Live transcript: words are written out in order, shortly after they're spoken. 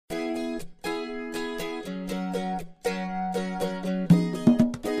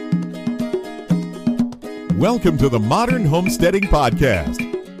Welcome to the Modern Homesteading Podcast.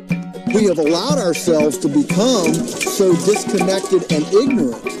 We have allowed ourselves to become so disconnected and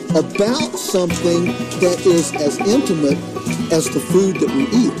ignorant about something that is as intimate as the food that we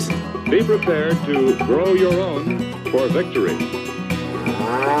eat. Be prepared to grow your own for victory.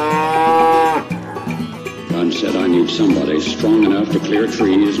 God said, I need somebody strong enough to clear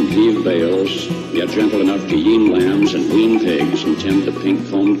trees and heave bales, yet gentle enough to yean lambs and wean pigs and tend the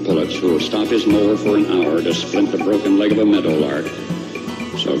pink-combed pullets who will stop his mower for an hour to splint the broken leg of a meadowlark.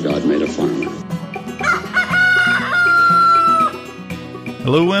 So God made a farmer.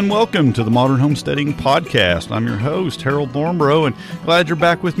 Hello and welcome to the Modern Homesteading Podcast. I'm your host, Harold Thornborough, and glad you're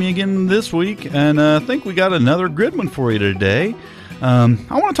back with me again this week. And I think we got another good one for you today. I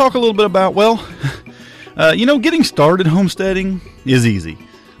want to talk a little bit about, getting started homesteading is easy.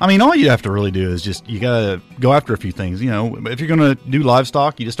 I mean, all you have to really do is you got to go after a few things. You know, if you're going to do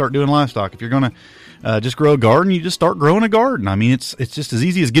livestock, you just start doing livestock. If you're going to just grow a garden, you just start growing a garden. I mean, it's just as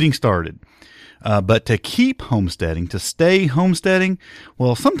easy as getting started. But to keep homesteading, to stay homesteading,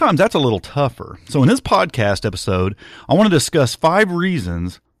 well, sometimes that's a little tougher. So in this podcast episode, I want to discuss 5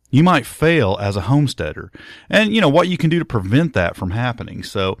 reasons you might fail as a homesteader and, what you can do to prevent that from happening.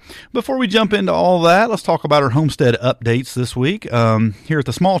 So before we jump into all that, let's talk about our homestead updates this week. Here at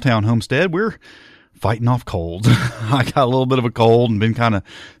the small town homestead, we're fighting off colds. I got a little bit of a cold and been kind of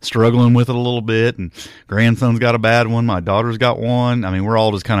struggling with it a little bit, and grandson's got a bad one. My daughter's got one. I mean, we're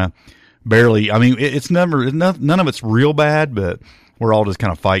all just kind of barely, it's none of it's real bad, but we're all just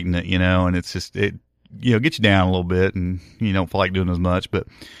kind of fighting it, and it's just, it gets you down a little bit and you don't feel like doing as much, but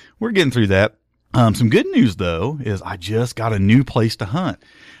we're getting through that. Some good news though is I just got a new place to hunt.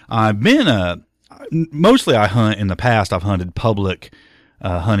 I've been, mostly I hunt in the past. I've hunted public,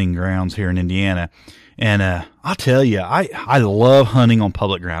 hunting grounds here in Indiana. And, I'll tell you, I love hunting on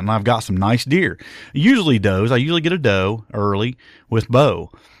public ground, and I've got some nice deer. Usually does. I usually get a doe early with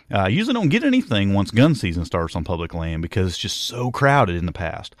bow. I usually don't get anything once gun season starts on public land because it's just so crowded in the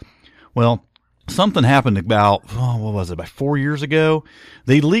past. Well, something happened about 4 years ago.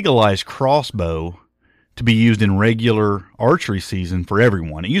 They legalized crossbow to be used in regular archery season for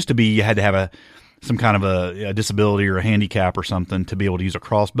everyone. It used to be you had to have some kind of a disability or a handicap or something to be able to use a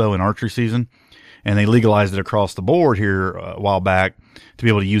crossbow in archery season. And they legalized it across the board here a while back to be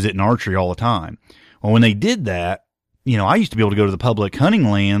able to use it in archery all the time. Well, when they did that, I used to be able to go to the public hunting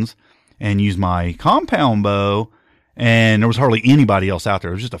lands and use my compound bow, and there was hardly anybody else out there.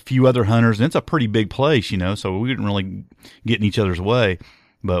 There was just a few other hunters, and it's a pretty big place, so we didn't really get in each other's way.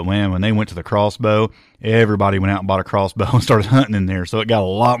 But when they went to the crossbow, everybody went out and bought a crossbow and started hunting in there. So it got a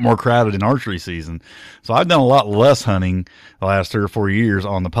lot more crowded in archery season. So I've done a lot less hunting the last 3 or 4 years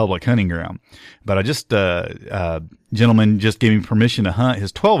on the public hunting ground. But I just, gentleman just gave me permission to hunt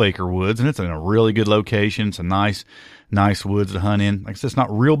his 12-acre woods, and it's in a really good location. It's a nice woods to hunt in. Like I said, it's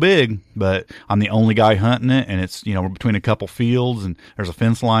not real big, but I'm the only guy hunting it, and it's, we're between a couple fields, and there's a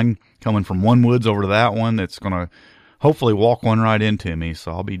fence line coming from one woods over to that one that's going to hopefully walk one right into me.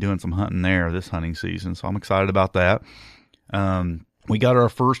 So I'll be doing some hunting there this hunting season. So I'm excited about that. We got our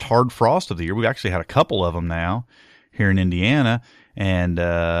first hard frost of the year. We've actually had a couple of them now here in Indiana. And,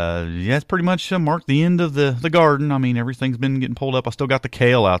 it's pretty much marked the end of the garden. I mean, everything's been getting pulled up. I still got the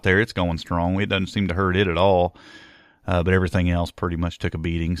kale out there. It's going strong. It doesn't seem to hurt it at all. But everything else pretty much took a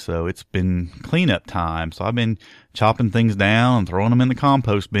beating. So it's been cleanup time. So I've been chopping things down and throwing them in the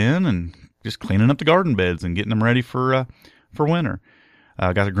compost bin and just cleaning up the garden beds and getting them ready for winter.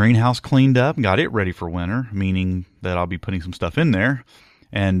 Got the greenhouse cleaned up and got it ready for winter, meaning that I'll be putting some stuff in there.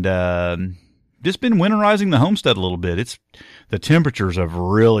 And just been winterizing the homestead a little bit. The temperatures have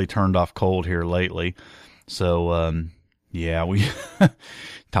really turned off cold here lately. So, we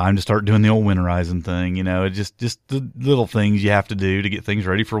time to start doing the old winterizing thing. It's just the little things you have to do to get things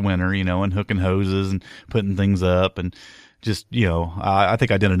ready for winter, and hooking hoses and putting things up and just, I think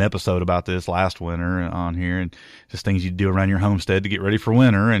I did an episode about this last winter on here, and just things you do around your homestead to get ready for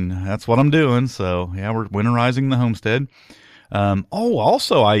winter. And that's what I'm doing. So yeah, we're winterizing the homestead.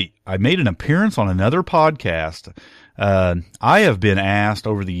 Also I made an appearance on another podcast. I have been asked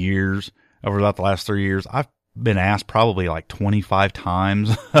over about the last 3 years, I've been asked probably like 25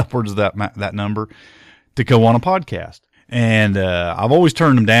 times upwards of that number to go on a podcast. And, I've always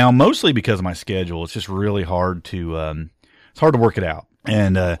turned them down, mostly because of my schedule. It's just really hard to, work it out.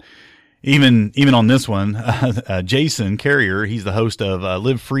 And, even on this one, Jason Carrier, he's the host of,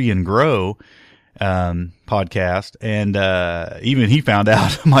 Live Free and Grow, podcast. And, even he found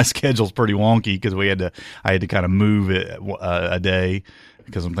out my schedule's pretty wonky because I had to kind of move it, a day,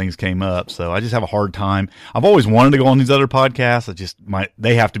 because some things came up. So I just have a hard time. I've always wanted to go on these other podcasts.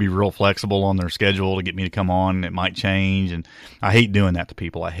 They have to be real flexible on their schedule to get me to come on. It might change. And I hate doing that to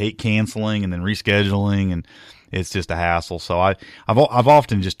people. I hate canceling and then rescheduling, and it's just a hassle. So I've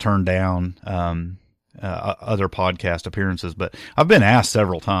often just turned down, other podcast appearances, but I've been asked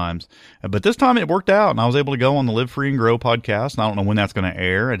several times, but this time it worked out and I was able to go on the Live Free and Grow podcast. And I don't know when that's going to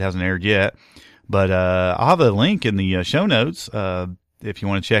air. It hasn't aired yet, but, I'll have a link in the show notes. If you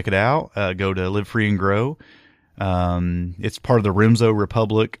want to check it out, go to Live Free and Grow. It's part of the Rimzo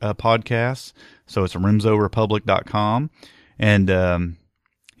Republic, podcast. So it's rimzorepublic.com. And,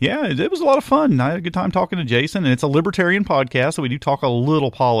 yeah, it was a lot of fun. I had a good time talking to Jason, and it's a libertarian podcast, so we do talk a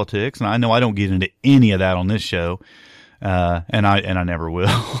little politics, and I know I don't get into any of that on this show, and I never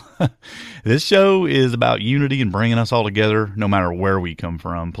will. This show is about unity and bringing us all together, no matter where we come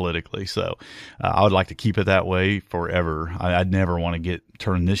from politically. So I would like to keep it that way forever. I'd never want to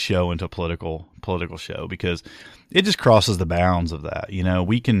turn this show into a political show, because it just crosses the bounds of that.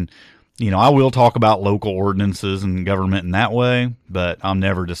 I will talk about local ordinances and government in that way, but I'll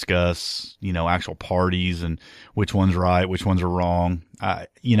never discuss, actual parties and which one's right, which ones are wrong.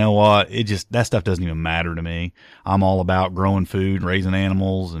 You know what? That stuff doesn't even matter to me. I'm all about growing food, raising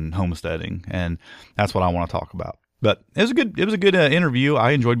animals, and homesteading, and that's what I want to talk about. But it was a good interview.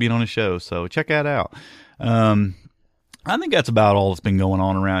 I enjoyed being on the show, so check that out. I think that's about all that's been going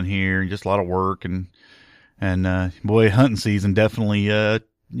on around here. Just a lot of work and boy, hunting season definitely,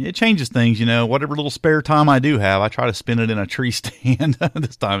 it changes things, whatever little spare time I do have, I try to spend it in a tree stand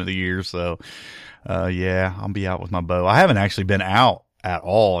this time of the year. So, yeah, I'll be out with my bow. I haven't actually been out at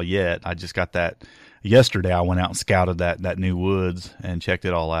all yet. I just got that yesterday. I went out and scouted that new woods and checked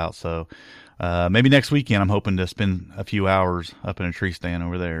it all out. So, maybe next weekend I'm hoping to spend a few hours up in a tree stand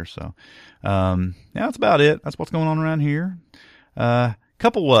over there. So, yeah, that's about it. That's what's going on around here.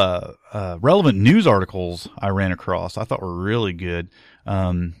 Couple relevant news articles I ran across I thought were really good.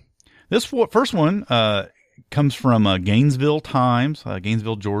 This first one comes from Gainesville Times,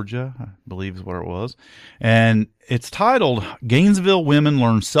 Gainesville, Georgia, I believe is what it was, and it's titled "Gainesville Women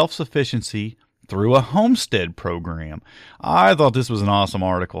Learn Self-Sufficiency Through a Homestead Program." I thought this was an awesome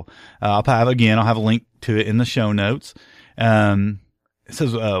article. I'll have a link to it in the show notes. It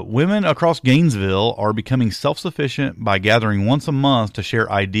says, women across Gainesville are becoming self-sufficient by gathering once a month to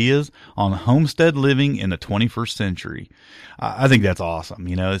share ideas on homestead living in the 21st century. I think that's awesome.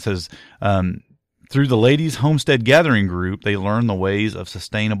 It says, through the Ladies Homestead Gathering Group, they learn the ways of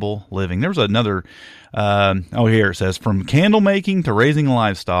sustainable living. There's another, here it says, from candle making to raising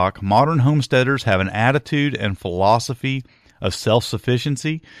livestock, modern homesteaders have an attitude and philosophy of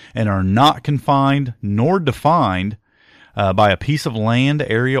self-sufficiency and are not confined nor defined by a piece of land,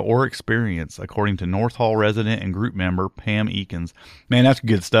 area, or experience, according to North Hall resident and group member Pam Eakins. Man, that's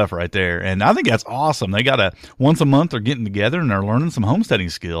good stuff right there. And I think that's awesome. They got once a month they're getting together and they're learning some homesteading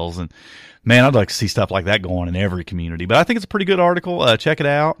skills. And man, I'd like to see stuff like that going on in every community. But I think it's a pretty good article. Check it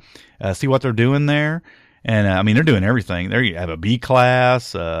out. See what they're doing there. And they're doing everything. There you have a B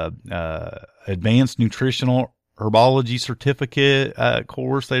class, advanced nutritional herbology certificate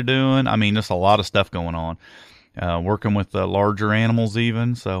course they're doing. Just a lot of stuff going on. Working with larger animals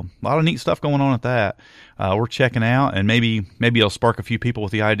even. So a lot of neat stuff going on at that. We're checking out, and maybe it'll spark a few people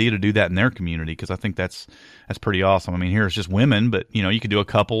with the idea to do that in their community, because I think that's pretty awesome. Here it's just women, but you could do a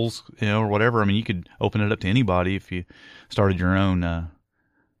couples, or whatever. You could open it up to anybody if you started your own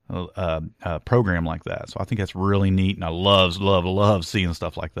program like that. So I think that's really neat, and I love seeing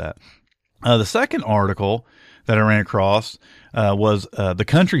stuff like that. The second article that I ran across was the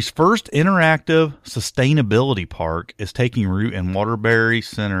country's first interactive sustainability park is taking root in Waterbury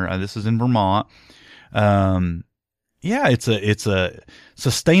Center. This is in Vermont. It's a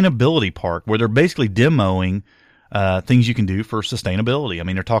sustainability park where they're basically demoing things you can do for sustainability.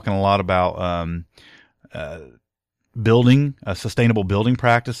 They're talking a lot about building sustainable building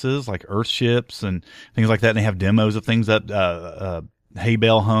practices like earthships and things like that. And they have demos of things that hay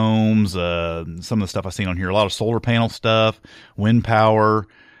bale homes, some of the stuff I've seen on here, a lot of solar panel stuff, wind power,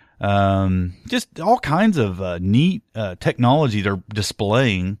 just all kinds of neat technology they're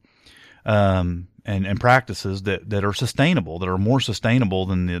displaying, and practices that are sustainable, that are more sustainable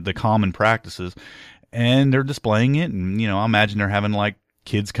than the common practices. And they're displaying it, and I imagine they're having like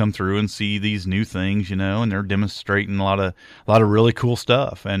kids come through and see these new things, and they're demonstrating a lot of really cool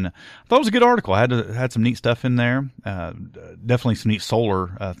stuff. And I thought it was a good article. I had some neat stuff in there. Definitely some neat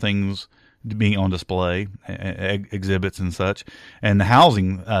solar things being on display, exhibits and such. And the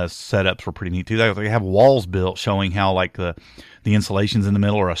housing setups were pretty neat too. They have walls built showing how like the insulation's in the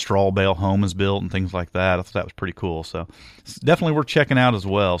middle, or a straw bale home is built and things like that. I thought that was pretty cool. So it's definitely worth checking out as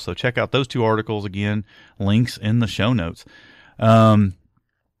well. So check out those 2 articles. Again, links in the show notes.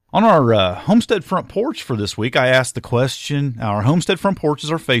 On our Homestead Front Porch for this week, I asked the question. Our Homestead Front Porch is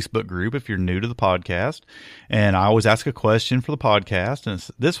our Facebook group if you're new to the podcast. And I always ask a question for the podcast. And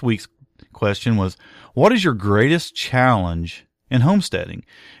this week's question was, what is your greatest challenge in homesteading?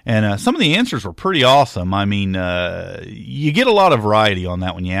 And some of the answers were pretty awesome. I mean, you get a lot of variety on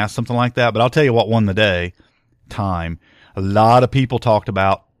that when you ask something like that. But I'll tell you what won the day: time. A lot of people talked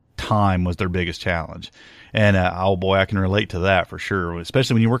about time was their biggest challenge. And, oh boy, I can relate to that for sure.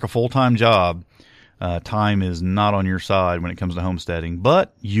 Especially when you work a full-time job, time is not on your side when it comes to homesteading,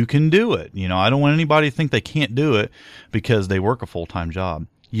 but you can do it. You know, I don't want anybody to think they can't do it because they work a full-time job.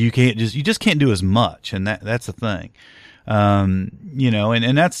 You just can't do as much. And that's the thing. You know,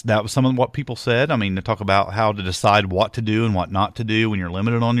 and that was some of what people said. I mean, to talk about how to decide what to do and what not to do when you're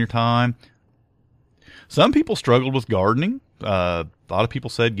limited on your time. Some people struggled with gardening. A lot of people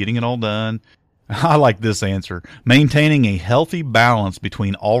said getting it all done. I like this answer: maintaining a healthy balance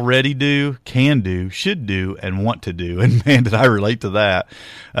between already do, can do, should do, and want to do. And man, did I relate to that.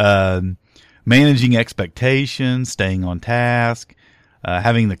 Managing expectations, staying on task,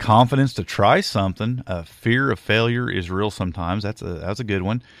 having the confidence to try something. Fear of failure is real sometimes. That's a good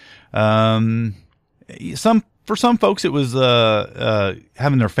one. For some folks, it was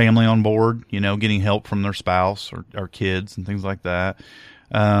having their family on board, you know, getting help from their spouse or kids and things like that.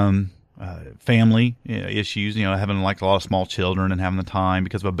 Family issues, you know, having like a lot of small children and having the time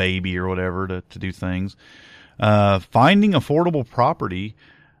because of a baby or whatever to do things. Finding affordable property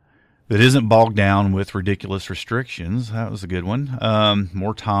that isn't bogged down with ridiculous restrictions. That was a good one.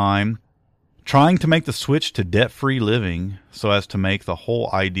 More time. Trying to make the switch to debt-free living so as to make the whole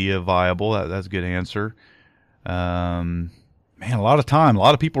idea viable. That's a good answer. Man, a lot of time. A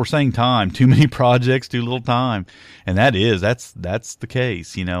lot of people are saying time. Too many projects, too little time. And that's the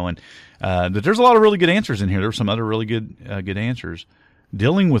case, you know. And but there's a lot of really good answers in here. There's some other really good answers.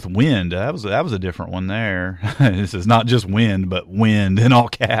 Dealing with wind. That was a different one there. This is not just wind, but wind in all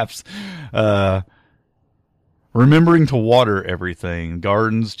caps. Remembering to water everything.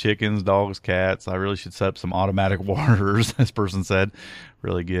 Gardens, chickens, dogs, cats. I really should set up some automatic waterers, this person said.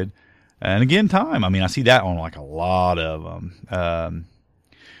 Really good. And again, time. I mean, I see that on like a lot of them.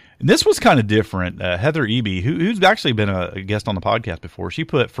 This was kind of different. Heather Eby, who's actually been a guest on the podcast before, she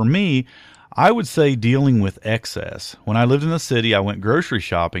put, for me, I would say dealing with excess. When I lived in the city, I went grocery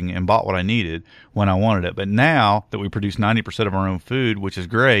shopping and bought what I needed when I wanted it. But now that we produce 90% of our own food, which is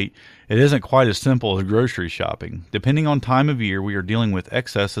great, it isn't quite as simple as grocery shopping. Depending on time of year, we are dealing with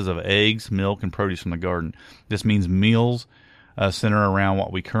excesses of eggs, milk, and produce from the garden. This means meals center around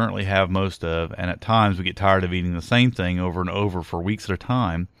what we currently have most of, and at times we get tired of eating the same thing over and over for weeks at a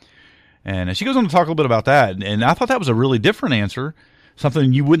time. And she goes on to talk a little bit about that, and I thought that was a really different answer,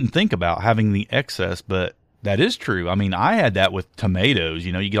 something you wouldn't think about, having the excess, but that is true. I mean, I had that with tomatoes.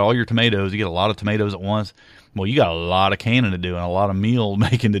 You know, you get all your tomatoes, you get a lot of tomatoes at once. Well, you got a lot of canning to do and a lot of meal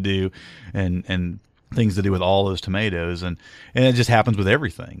making to do and things to do with all those tomatoes. And it just happens with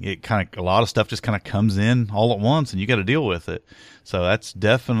everything. A lot of stuff just kind of comes in all at once and you got to deal with it. So that's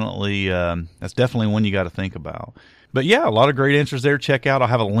definitely one you got to think about. But yeah, a lot of great answers there. Check out. I'll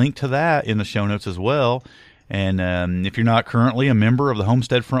have a link to that in the show notes as well. And if you're not currently a member of the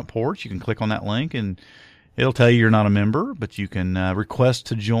Homestead Front Porch, you can click on that link and it'll tell you you're not a member, but you can request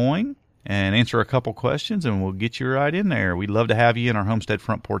to join and answer a couple questions, and we'll get you right in there. We'd love to have you in our Homestead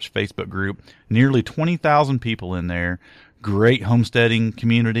Front Porch Facebook group. Nearly 20,000 people in there. Great homesteading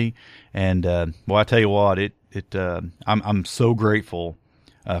community. And well, I tell you what, I'm so grateful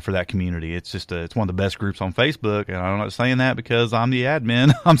for that community. It's just it's one of the best groups on Facebook, and I'm not saying that because I'm the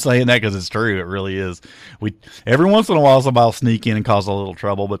admin. I'm saying that because it's true. It really is. Every once in a while somebody will sneak in and cause a little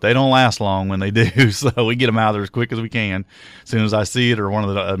trouble, but they don't last long when they do. So we get them out of there as quick as we can. As soon as I see it or one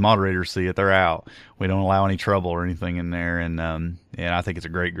of the moderators see it, they're out. We don't allow any trouble or anything in there, and I think it's a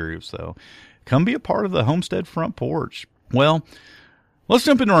great group. So come be a part of the Homestead Front Porch. Well, let's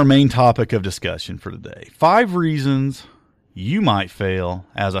jump into our main topic of discussion for today. 5 reasons you might fail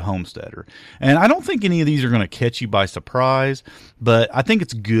as a homesteader. And I don't think any of these are going to catch you by surprise, but I think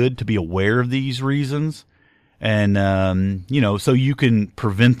it's good to be aware of these reasons and, so you can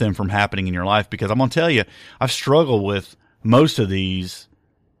prevent them from happening in your life, because I'm going to tell you, I've struggled with most of these.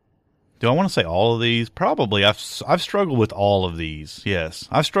 Do I want to say all of these? Probably. I've struggled with all of these. Yes.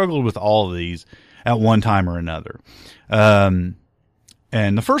 I've struggled with all of these at one time or another.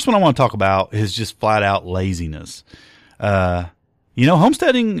 And the first one I want to talk about is just flat out laziness.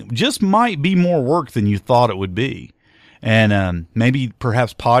 Homesteading just might be more work than you thought it would be. And maybe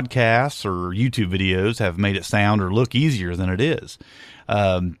perhaps podcasts or YouTube videos have made it sound or look easier than it is.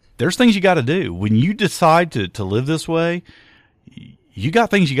 There's things you got to do. When you decide to live this way, you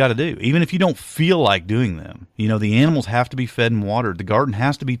got things you got to do, even if you don't feel like doing them. The animals have to be fed and watered. The garden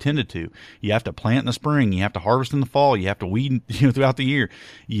has to be tended to. You have to plant in the spring. You have to harvest in the fall. You have to weed, throughout the year.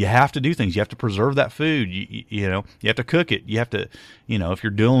 You have to do things. You have to preserve that food. You have to cook it. You have to, if you're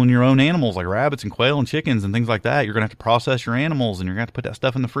doing your own animals like rabbits and quail and chickens and things like that, you're going to have to process your animals and you're going to have to put that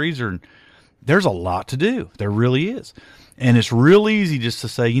stuff in the freezer. And there's a lot to do. There really is. And it's real easy just to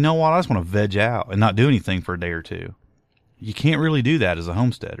say, you know what, I just want to veg out and not do anything for a day or two. You can't really do that as a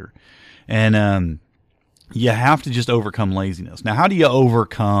homesteader. And you have to just overcome laziness. Now, how do you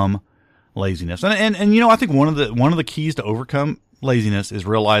overcome laziness? And I think one of the keys to overcome laziness is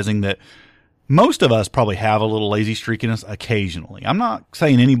realizing that most of us probably have a little lazy streak in us occasionally. I'm not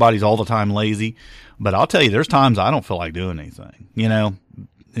saying anybody's all the time lazy, but I'll tell you, there's times I don't feel like doing anything. Now,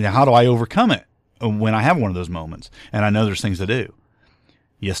 how do I overcome it when I have one of those moments? And I know there's things to do.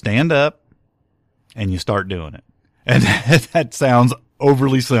 You stand up and you start doing it. And that sounds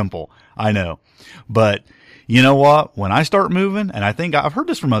overly simple, I know. But you know what? When I start moving, and I think I've heard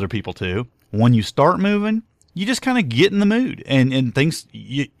this from other people too, when you start moving, you just kind of get in the mood and things,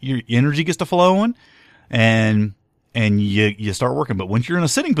 your energy gets to flowing and you start working. But once you're in a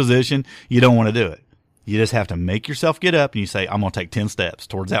sitting position, you don't want to do it. You just have to make yourself get up and you say, I'm going to take 10 steps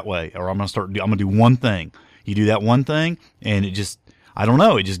towards that way, or I'm going to do one thing. You do that one thing and it just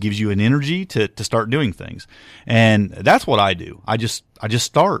gives you an energy to start doing things. And that's what I do. I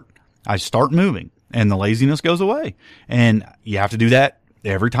start moving and the laziness goes away. And you have to do that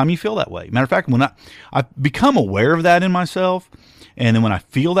every time you feel that way. Matter of fact, when I become aware of that in myself, and then when I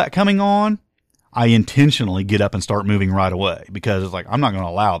feel that coming on, I intentionally get up and start moving right away because it's like, I'm not going to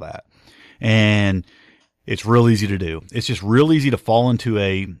allow that. And it's real easy to do. It's just real easy to fall into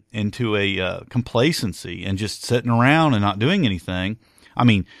a complacency and just sitting around and not doing anything. I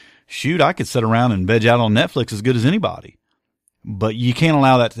mean, shoot, I could sit around and veg out on Netflix as good as anybody. But you can't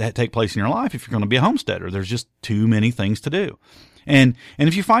allow that to take place in your life if you're going to be a homesteader. There's just too many things to do. And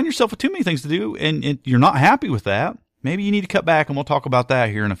if you find yourself with too many things to do and you're not happy with that, maybe you need to cut back, and we'll talk about that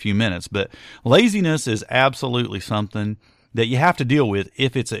here in a few minutes. But laziness is absolutely something that you have to deal with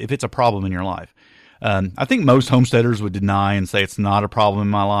if it's a problem in your life. I think most homesteaders would deny and say it's not a problem in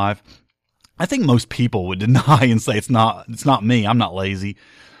my life. I think most people would deny and say it's not me. I'm not lazy.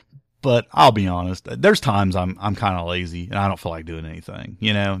 But I'll be honest, there's times I'm kind of lazy and I don't feel like doing anything.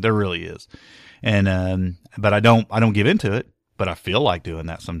 There really is. And but I don't give into it, but I feel like doing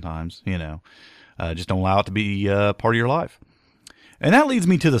that sometimes, just don't allow it to be part of your life. And that leads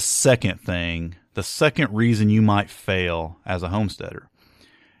me to the second thing, the second reason you might fail as a homesteader.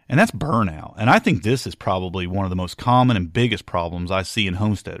 And that's burnout. And I think this is probably one of the most common and biggest problems I see in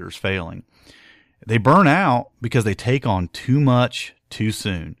homesteaders failing. They burn out because they take on too much too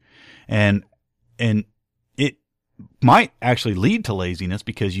soon. And it might actually lead to laziness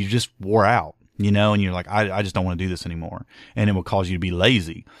because you just wore out, and you're like, I just don't want to do this anymore. And it will cause you to be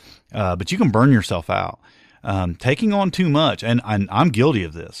lazy. But you can burn yourself out. Taking on too much, and I'm guilty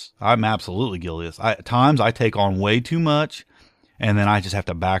of this. I'm absolutely guilty of this. At times I take on way too much, and then I just have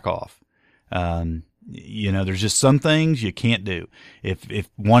to back off. There's just some things you can't do. If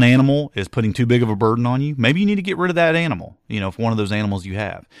one animal is putting too big of a burden on you, maybe you need to get rid of that animal, if one of those animals you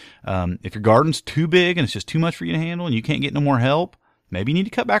have. If your garden's too big and it's just too much for you to handle and you can't get no more help, maybe you need to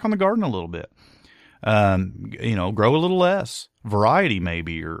cut back on the garden a little bit. Grow a little less. Variety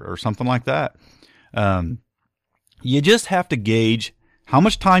maybe, or something like that. You just have to gauge how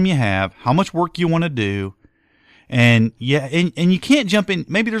much time you have, how much work you want to do. And you can't jump in.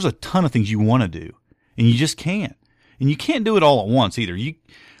 Maybe there's a ton of things you want to do and you just can't. And you can't do it all at once either.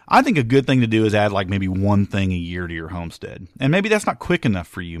 I think a good thing to do is add like maybe one thing a year to your homestead. And maybe that's not quick enough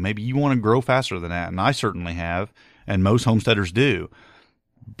for you. Maybe you want to grow faster than that. And I certainly have. And most homesteaders do.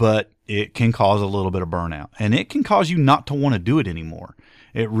 But it can cause a little bit of burnout. And it can cause you not to want to do it anymore.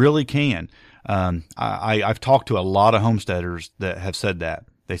 It really can. I've talked to a lot of homesteaders that have said that.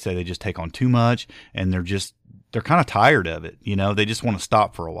 They say they just take on too much and they're kind of tired of it. They just want to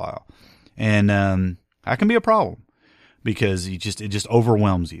stop for a while. And that can be a problem because it just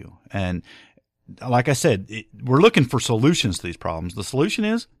overwhelms you. And like I said, we're looking for solutions to these problems. The solution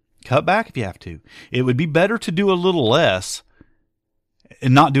is cut back if you have to. It would be better to do a little less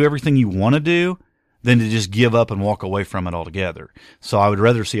and not do everything you want to do than to just give up and walk away from it altogether. So I would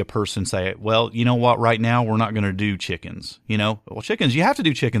rather see a person say, well, you know what, right now we're not going to do chickens. Well, chickens, you have to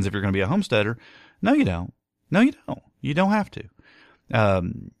do chickens if you're going to be a homesteader. No, you don't. No, you don't. You don't have to.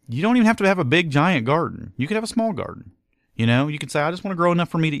 You don't even have to have a big giant garden. You could have a small garden. You could say, I just want to grow enough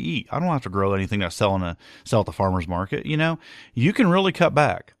for me to eat. I don't have to grow anything to sell at the farmer's market. You can really cut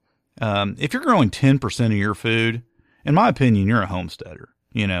back. If you're growing 10% of your food, in my opinion, you're a homesteader.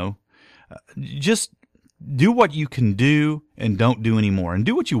 Just do what you can do and don't do anymore, and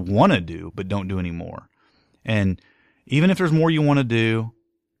do what you want to do, but don't do anymore. And even if there's more you want to do,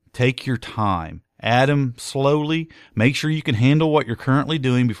 take your time, add them slowly, make sure you can handle what you're currently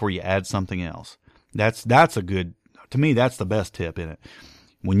doing before you add something else. To me, that's the best tip in it.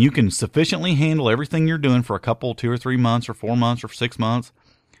 When you can sufficiently handle everything you're doing for a couple, 2 or 3 months or 4 months or 6 months,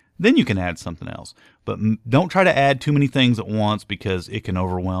 then you can add something else. But don't try to add too many things at once, because it can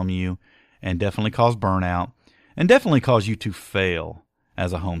overwhelm you and definitely cause burnout and definitely cause you to fail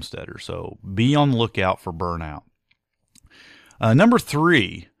as a homesteader. So be on the lookout for burnout. Number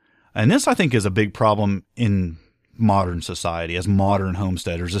 3, and this I think is a big problem in modern society as modern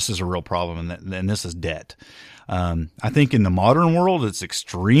homesteaders. This is a real problem, and this is debt. I think in the modern world, it's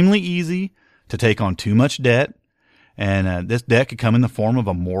extremely easy to take on too much debt. And this debt could come in the form of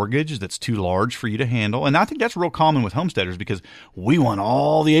a mortgage that's too large for you to handle. And I think that's real common with homesteaders, because we want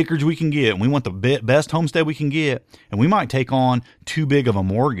all the acreage we can get, and we want the best homestead we can get. And we might take on too big of a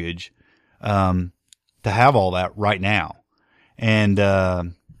mortgage to have all that right now. And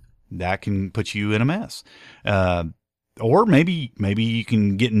that can put you in a mess. Or maybe you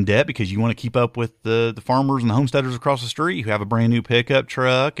can get in debt because you want to keep up with the farmers and the homesteaders across the street who have a brand new pickup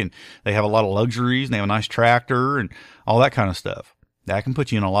truck, and they have a lot of luxuries, and they have a nice tractor and all that kind of stuff. That can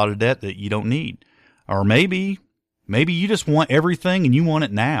put you in a lot of debt that you don't need. Or maybe you just want everything and you want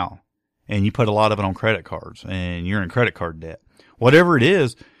it now, and you put a lot of it on credit cards and you're in credit card debt. Whatever it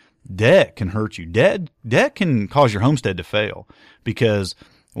is, debt can hurt you. Debt can cause your homestead to fail because,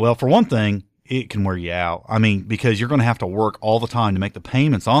 well, for one thing, it can wear you out. I mean, because you're going to have to work all the time to make the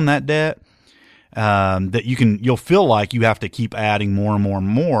payments on that debt, that you'll feel like you have to keep adding more and more and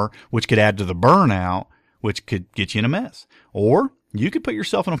more, which could add to the burnout, which could get you in a mess. Or you could put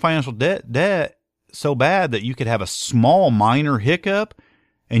yourself in a financial debt so bad that you could have a small minor hiccup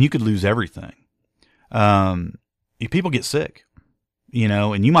and you could lose everything. If people get sick,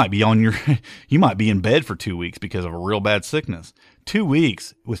 and you might be you might be in bed for 2 weeks because of a real bad sickness. 2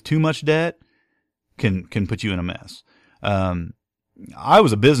 weeks with too much debt can put you in a mess. I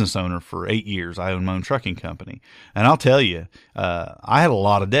was a business owner for 8 years. I owned my own trucking company. And I'll tell you, I had a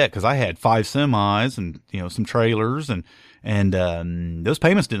lot of debt because I had 5 semis and, some trailers and those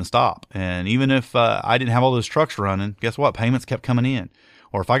payments didn't stop. And even if, I didn't have all those trucks running, guess what? Payments kept coming in.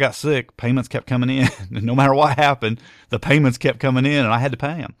 Or if I got sick, payments kept coming in. No matter what happened, the payments kept coming in and I had to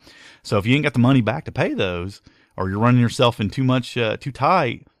pay them. So if you ain't got the money back to pay those, or you're running yourself in too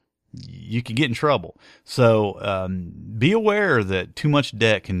tight, you could get in trouble. So be aware that too much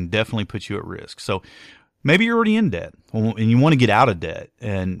debt can definitely put you at risk. So maybe you're already in debt and you want to get out of debt,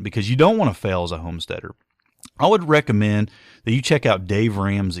 and because you don't want to fail as a homesteader. I would recommend that you check out Dave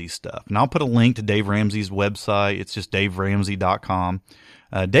Ramsey's stuff. And I'll put a link to Dave Ramsey's website. It's just daveramsey.com.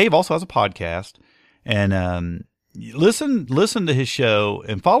 Dave also has a podcast. And listen to his show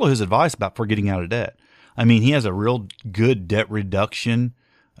and follow his advice for getting out of debt. I mean, he has a real good debt reduction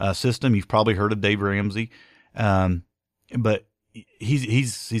system. You've probably heard of Dave Ramsey. But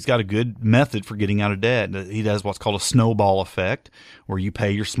he's got a good method for getting out of debt. He does what's called a snowball effect, where you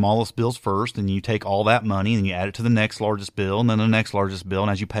pay your smallest bills first, and you take all that money and you add it to the next largest bill, and then the next largest bill.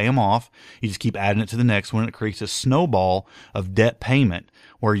 And as you pay them off, you just keep adding it to the next one. And it creates a snowball of debt payment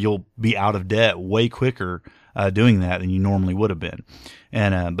where you'll be out of debt way quicker doing that than you normally would have been.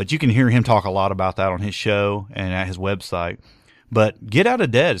 And but you can hear him talk a lot about that on his show and at his website. But get out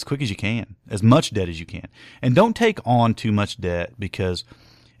of debt as quick as you can, as much debt as you can. And don't take on too much debt, because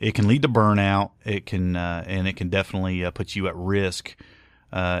it can lead to burnout. It can definitely put you at risk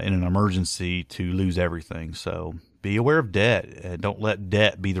in an emergency to lose everything. So be aware of debt. Don't let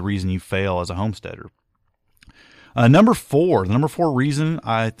debt be the reason you fail as a homesteader. Number 4, the number 4 reason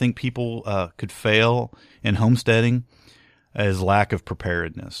I think people could fail in homesteading is lack of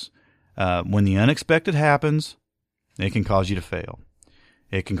preparedness. When the unexpected happens, it can cause you to fail.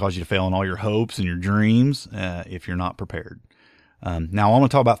 It can cause you to fail in all your hopes and your dreams if you're not prepared. Now, I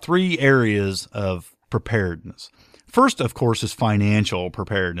want to talk about 3 areas of preparedness. First, of course, is financial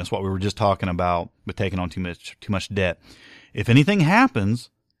preparedness, what we were just talking about with taking on too much debt. If anything happens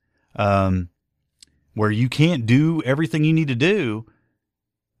where you can't do everything you need to do,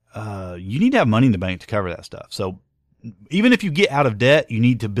 you need to have money in the bank to cover that stuff. So even if you get out of debt, you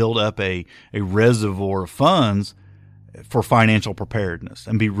need to build up a reservoir of funds for financial preparedness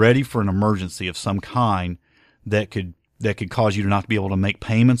and be ready for an emergency of some kind that could cause you to not be able to make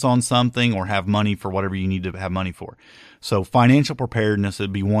payments on something or have money for whatever you need to have money for. So financial preparedness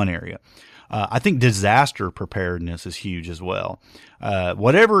would be one area. I think disaster preparedness is huge as well.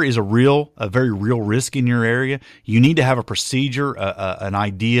 Whatever is a very real risk in your area, you need to have a procedure, an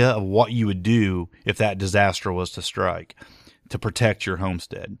idea of what you would do if that disaster was to strike to protect your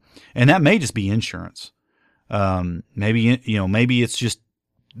homestead. And that may just be insurance. Maybe it's just,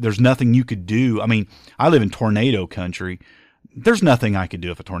 there's nothing you could do. I mean, I live in tornado country. There's nothing I could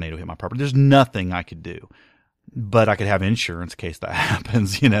do if a tornado hit my property. There's nothing I could do. But I could have insurance in case that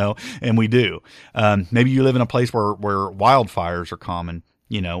happens, and we do. Maybe you live in a place where wildfires are common.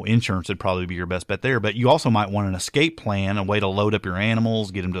 Insurance would probably be your best bet there. But you also might want an escape plan, a way to load up your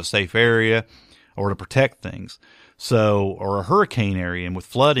animals, get them to a safe area, or to protect things. So, or a hurricane area and with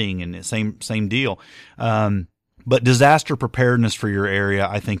flooding and the same deal. But disaster preparedness for your area,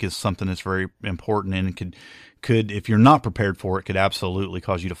 I think, is something that's very important, and it could, if you're not prepared for it, could absolutely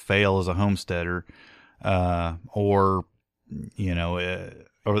cause you to fail as a homesteader. But the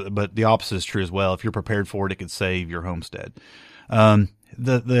opposite is true as well. If you're prepared for it, it could save your homestead.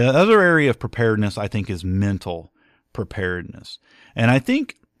 The other area of preparedness, I think, is mental preparedness. And I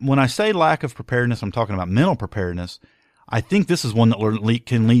think when I say lack of preparedness, I'm talking about mental preparedness. I think this is one that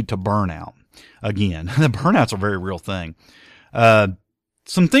can lead to burnout. Again, the burnout's a very real thing.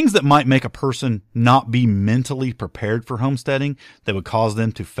 Some things that might make a person not be mentally prepared for homesteading that would cause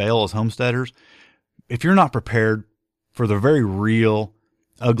them to fail as homesteaders. If you're not prepared for the very real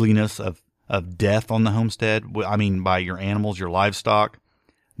ugliness of death on the homestead, I mean, by your animals, your livestock,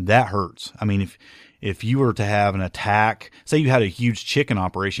 that hurts. I mean, if you were to have an attack, say you had a huge chicken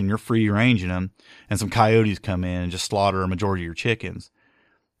operation, you're free ranging them, and some coyotes come in and just slaughter a majority of your chickens,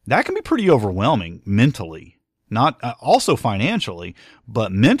 that can be pretty overwhelming mentally. Not also financially,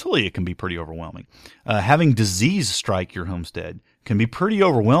 but mentally it can be pretty overwhelming. Having disease strike your homestead can be pretty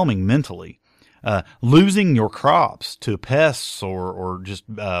overwhelming mentally. Losing your crops to pests or just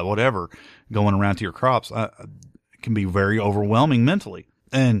whatever going around to your crops can be very overwhelming mentally.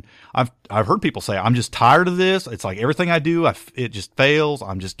 And I've heard people say, I'm just tired of this. It's like everything I do, it just fails.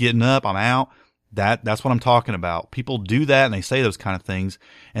 I'm just getting up. I'm out. That's what I'm talking about. People do that and they say those kind of things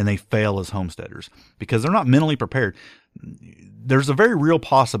and they fail as homesteaders because they're not mentally prepared. There's a very real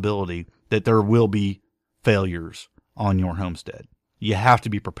possibility that there will be failures on your homestead. You have to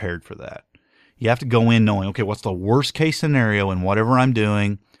be prepared for that. You have to go in knowing, okay, what's the worst case scenario in whatever I'm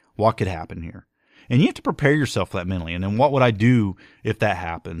doing? What could happen here? And you have to prepare yourself for that mentally. And then what would I do if that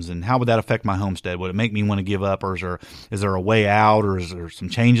happens? And how would that affect my homestead? Would it make me want to give up, or is there a way out, or is there some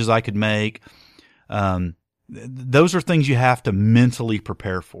changes I could make? Those are things you have to mentally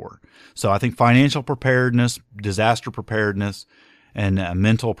prepare for. So I think financial preparedness, disaster preparedness, and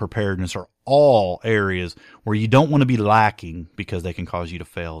mental preparedness are all areas where you don't want to be lacking because they can cause you to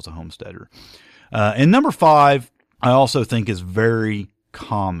fail as a homesteader. And number 5, I also think is very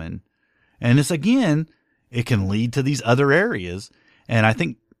common. And it's, again, it can lead to these other areas. And I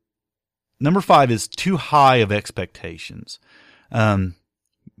think number 5 is too high of expectations. A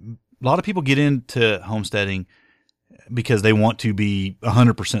lot of people get into homesteading because they want to be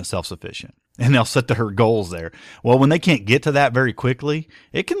 100% self-sufficient, and they'll set their goals there. Well, when they can't get to that very quickly,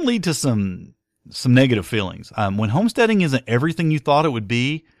 it can lead to some negative feelings. When homesteading isn't everything you thought it would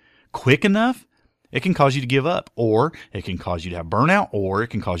be quick enough, it can cause you to give up, or it can cause you to have burnout, or it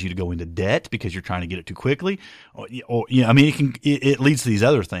can cause you to go into debt because you're trying to get it too quickly. It leads to these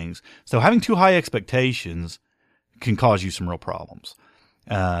other things. So having too high expectations can cause you some real problems.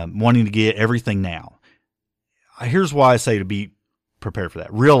 Wanting to get everything now. Here's why I say to be prepared for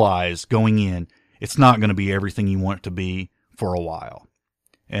that. Realize going in, it's not going to be everything you want it to be for a while.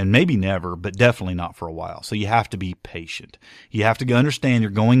 And maybe never, but definitely not for a while. So you have to be patient. You have to understand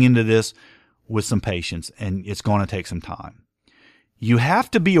you're going into this with some patience, and it's going to take some time. You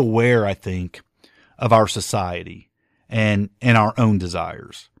have to be aware, I think, of our society and our own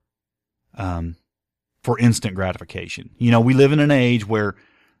desires for instant gratification. We live in an age where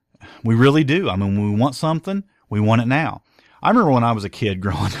we really do. I mean, when we want something, we want it now. I remember when I was a kid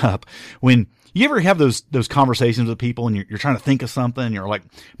growing up, when you ever have those conversations with people and you're trying to think of something, and you're like,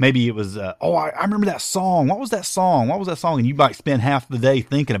 maybe it was, I remember that song. What was that song? And you might spend half the day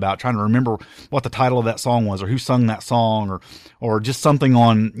thinking about trying to remember what the title of that song was, or who sung that song, or just something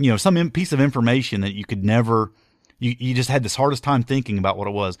on, some piece of information that you could never, you just had this hardest time thinking about what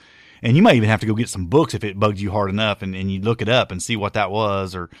it was. And you might even have to go get some books if it bugged you hard enough, and you look it up and see what that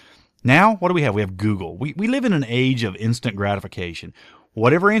was. Or now, what do we have? We have Google. We live in an age of instant gratification.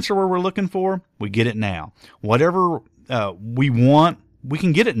 Whatever answer we're looking for, we get it now. Whatever we want, we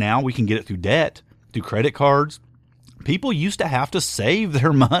can get it now. We can get it through debt, through credit cards. People used to have to save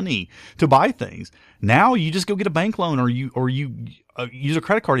their money to buy things. Now you just go get a bank loan, or you use a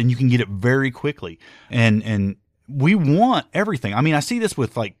credit card, and you can get it very quickly. And we want everything. I mean, I see this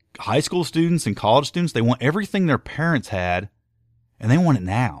with like high school students and college students. They want everything their parents had, and they want it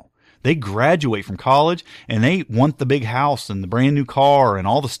now. They graduate from college and they want the big house and the brand new car and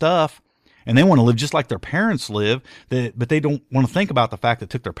all the stuff. And they want to live just like their parents live, but they don't want to think about the fact that it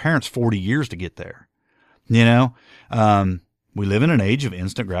took their parents 40 years to get there. You know, we live in an age of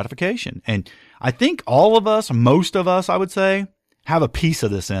instant gratification. And I think all of us, most of us, I would say, have a piece of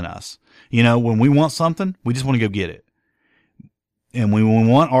this in us. You know, when we want something, we just want to go get it. And when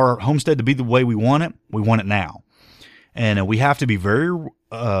we want our homestead to be the way we want it now. And we have to be very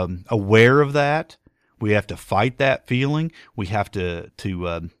aware of that. We have to fight that feeling. We have to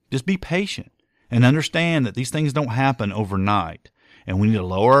just be patient and understand that these things don't happen overnight. And we need to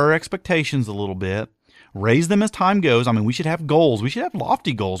lower our expectations a little bit, raise them as time goes. I mean, we should have goals. We should have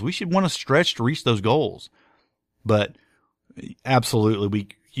lofty goals. We should want to stretch to reach those goals. But absolutely, we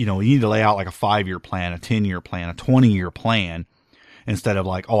need to lay out like a 5-year plan, a 10-year plan, a 20-year plan, instead of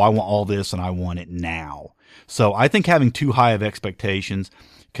like, oh, I want all this and I want it now. So I think having too high of expectations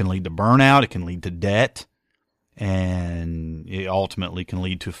can lead to burnout. It can lead to debt, and it ultimately can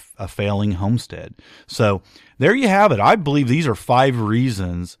lead to a failing homestead. So there you have it. I believe these are 5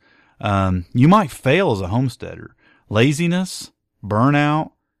 reasons you might fail as a homesteader: laziness,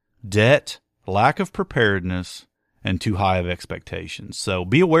 burnout, debt, lack of preparedness, and too high of expectations. So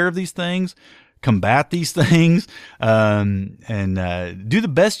be aware of these things, combat these things, and do the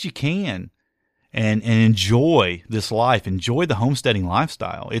best you can. And enjoy this life. Enjoy the homesteading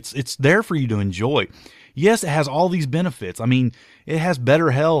lifestyle. It's there for you to enjoy. Yes, it has all these benefits. I mean, it has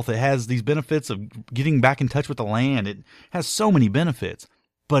better health. It has these benefits of getting back in touch with the land. It has so many benefits.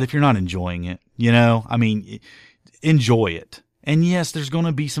 But if you're not enjoying it, enjoy it. And yes, there's going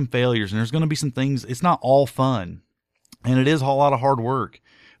to be some failures, and there's going to be some things. It's not all fun, and it is a lot of hard work,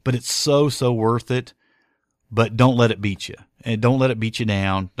 but it's so worth it. But don't let it beat you. And don't let it beat you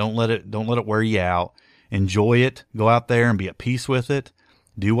down. Don't let it wear you out. Enjoy it. Go out there and be at peace with it.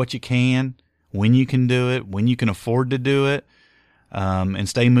 Do what you can, when you can do it, when you can afford to do it, and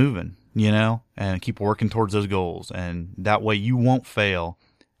stay moving, and keep working towards those goals. And that way you won't fail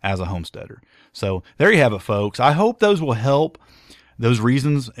as a homesteader. So there you have it, folks. I hope those will help. Those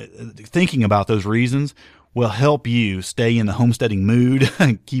reasons, thinking about those reasons, will help you stay in the homesteading mood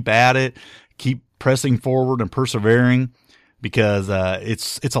and keep at it. Keep pressing forward and persevering, because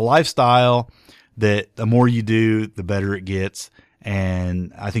it's a lifestyle that the more you do, the better it gets.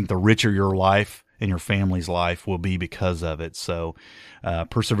 And I think the richer your life and your family's life will be because of it. So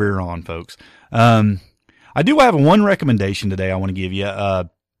persevere on, folks. I do have one recommendation today I want to give you. A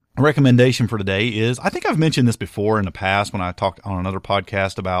recommendation for today is, I think I've mentioned this before in the past when I talked on another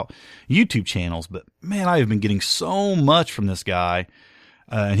podcast about YouTube channels, but man, I have been getting so much from this guy.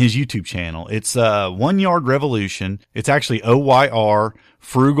 And his YouTube channel. It's 1 Yard Revolution. It's actually OYR,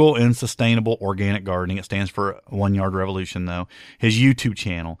 Frugal and Sustainable Organic Gardening. It stands for 1 Yard Revolution, though. His YouTube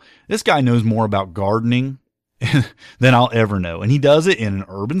channel. This guy knows more about gardening than I'll ever know. And he does it in an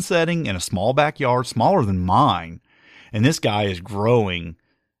urban setting, in a small backyard, smaller than mine. And this guy is growing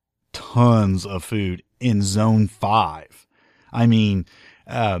tons of food in Zone 5. I mean,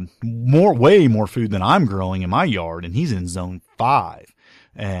 way more food than I'm growing in my yard, and he's in Zone 5.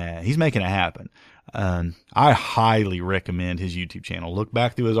 He's making it happen. I highly recommend his YouTube channel. Look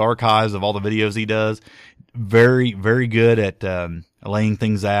back through his archives of all the videos he does. Very, very good at laying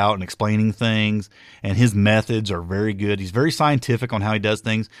things out and explaining things, and his methods are very good. He's very scientific on how he does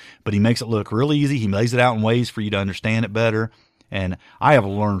things, but he makes it look real easy. He lays it out in ways for you to understand it better. And I have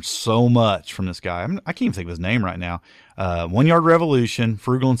learned so much from this guy. I can't even think of his name right now. 1 Yard Revolution,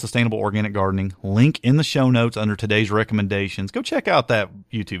 Frugal and Sustainable Organic Gardening. Link in the show notes under today's recommendations. Go check out that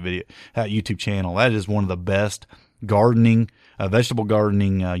YouTube channel. That is one of the best gardening, vegetable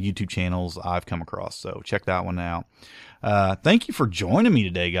gardening YouTube channels I've come across. So check that one out. Thank you for joining me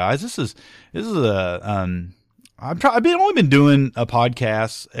today, guys. This is I've only been doing a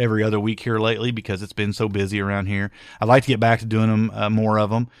podcast every other week here lately because it's been so busy around here. I'd like to get back to doing them, more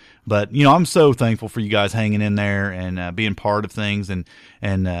of them. But, I'm so thankful for you guys hanging in there and being part of things and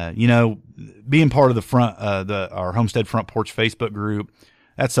being part of our Homestead Front Porch Facebook group.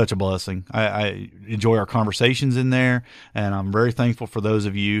 that's such a blessing. I enjoy our conversations in there, and I'm very thankful for those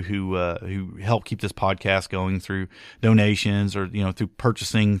of you who help keep this podcast going through donations or, through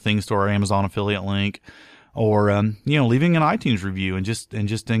purchasing things to our Amazon affiliate link, or leaving an iTunes review and just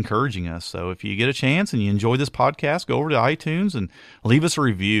encouraging us. So if you get a chance and you enjoy this podcast, go over to iTunes and leave us a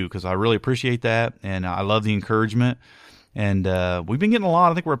review, because I really appreciate that, and I love the encouragement. And we've been getting a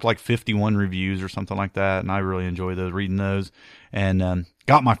lot. I think we're up to like 51 reviews or something like that, and I really enjoy reading those. And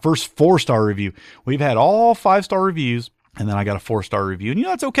got my first 4-star review. We've had all 5-star reviews, and then I got a 4-star review. And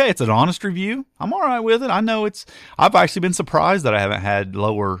that's okay. It's an honest review. I'm all right with it. I know I've actually been surprised that I haven't had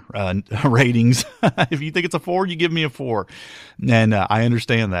lower ratings. If you think it's a 4, you give me a 4. And I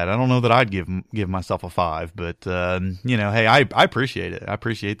understand that. I don't know that I'd give myself a 5, but hey, I appreciate it. I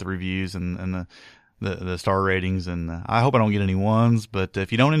appreciate the reviews and the star ratings, and I hope I don't get any 1s, but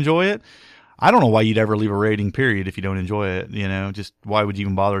if you don't enjoy it, I don't know why you'd ever leave a rating, period, if you don't enjoy it. Just why would you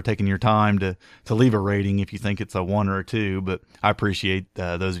even bother taking your time to leave a rating if you think it's a 1 or a 2? But I appreciate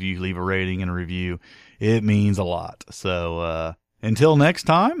those of you who leave a rating and a review. It means a lot. So until next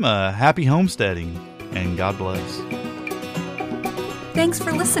time, happy homesteading, and God bless. Thanks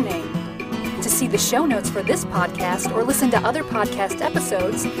for listening. To see the show notes for this podcast or listen to other podcast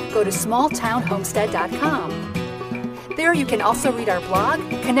episodes, go to smalltownhomestead.com. There you can also read our blog,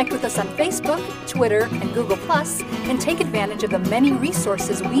 connect with us on Facebook, Twitter, and Google+, and take advantage of the many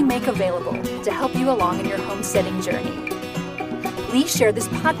resources we make available to help you along in your homesteading journey. Please share this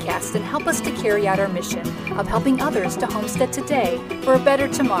podcast and help us to carry out our mission of helping others to homestead today for a better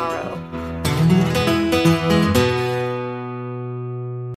tomorrow.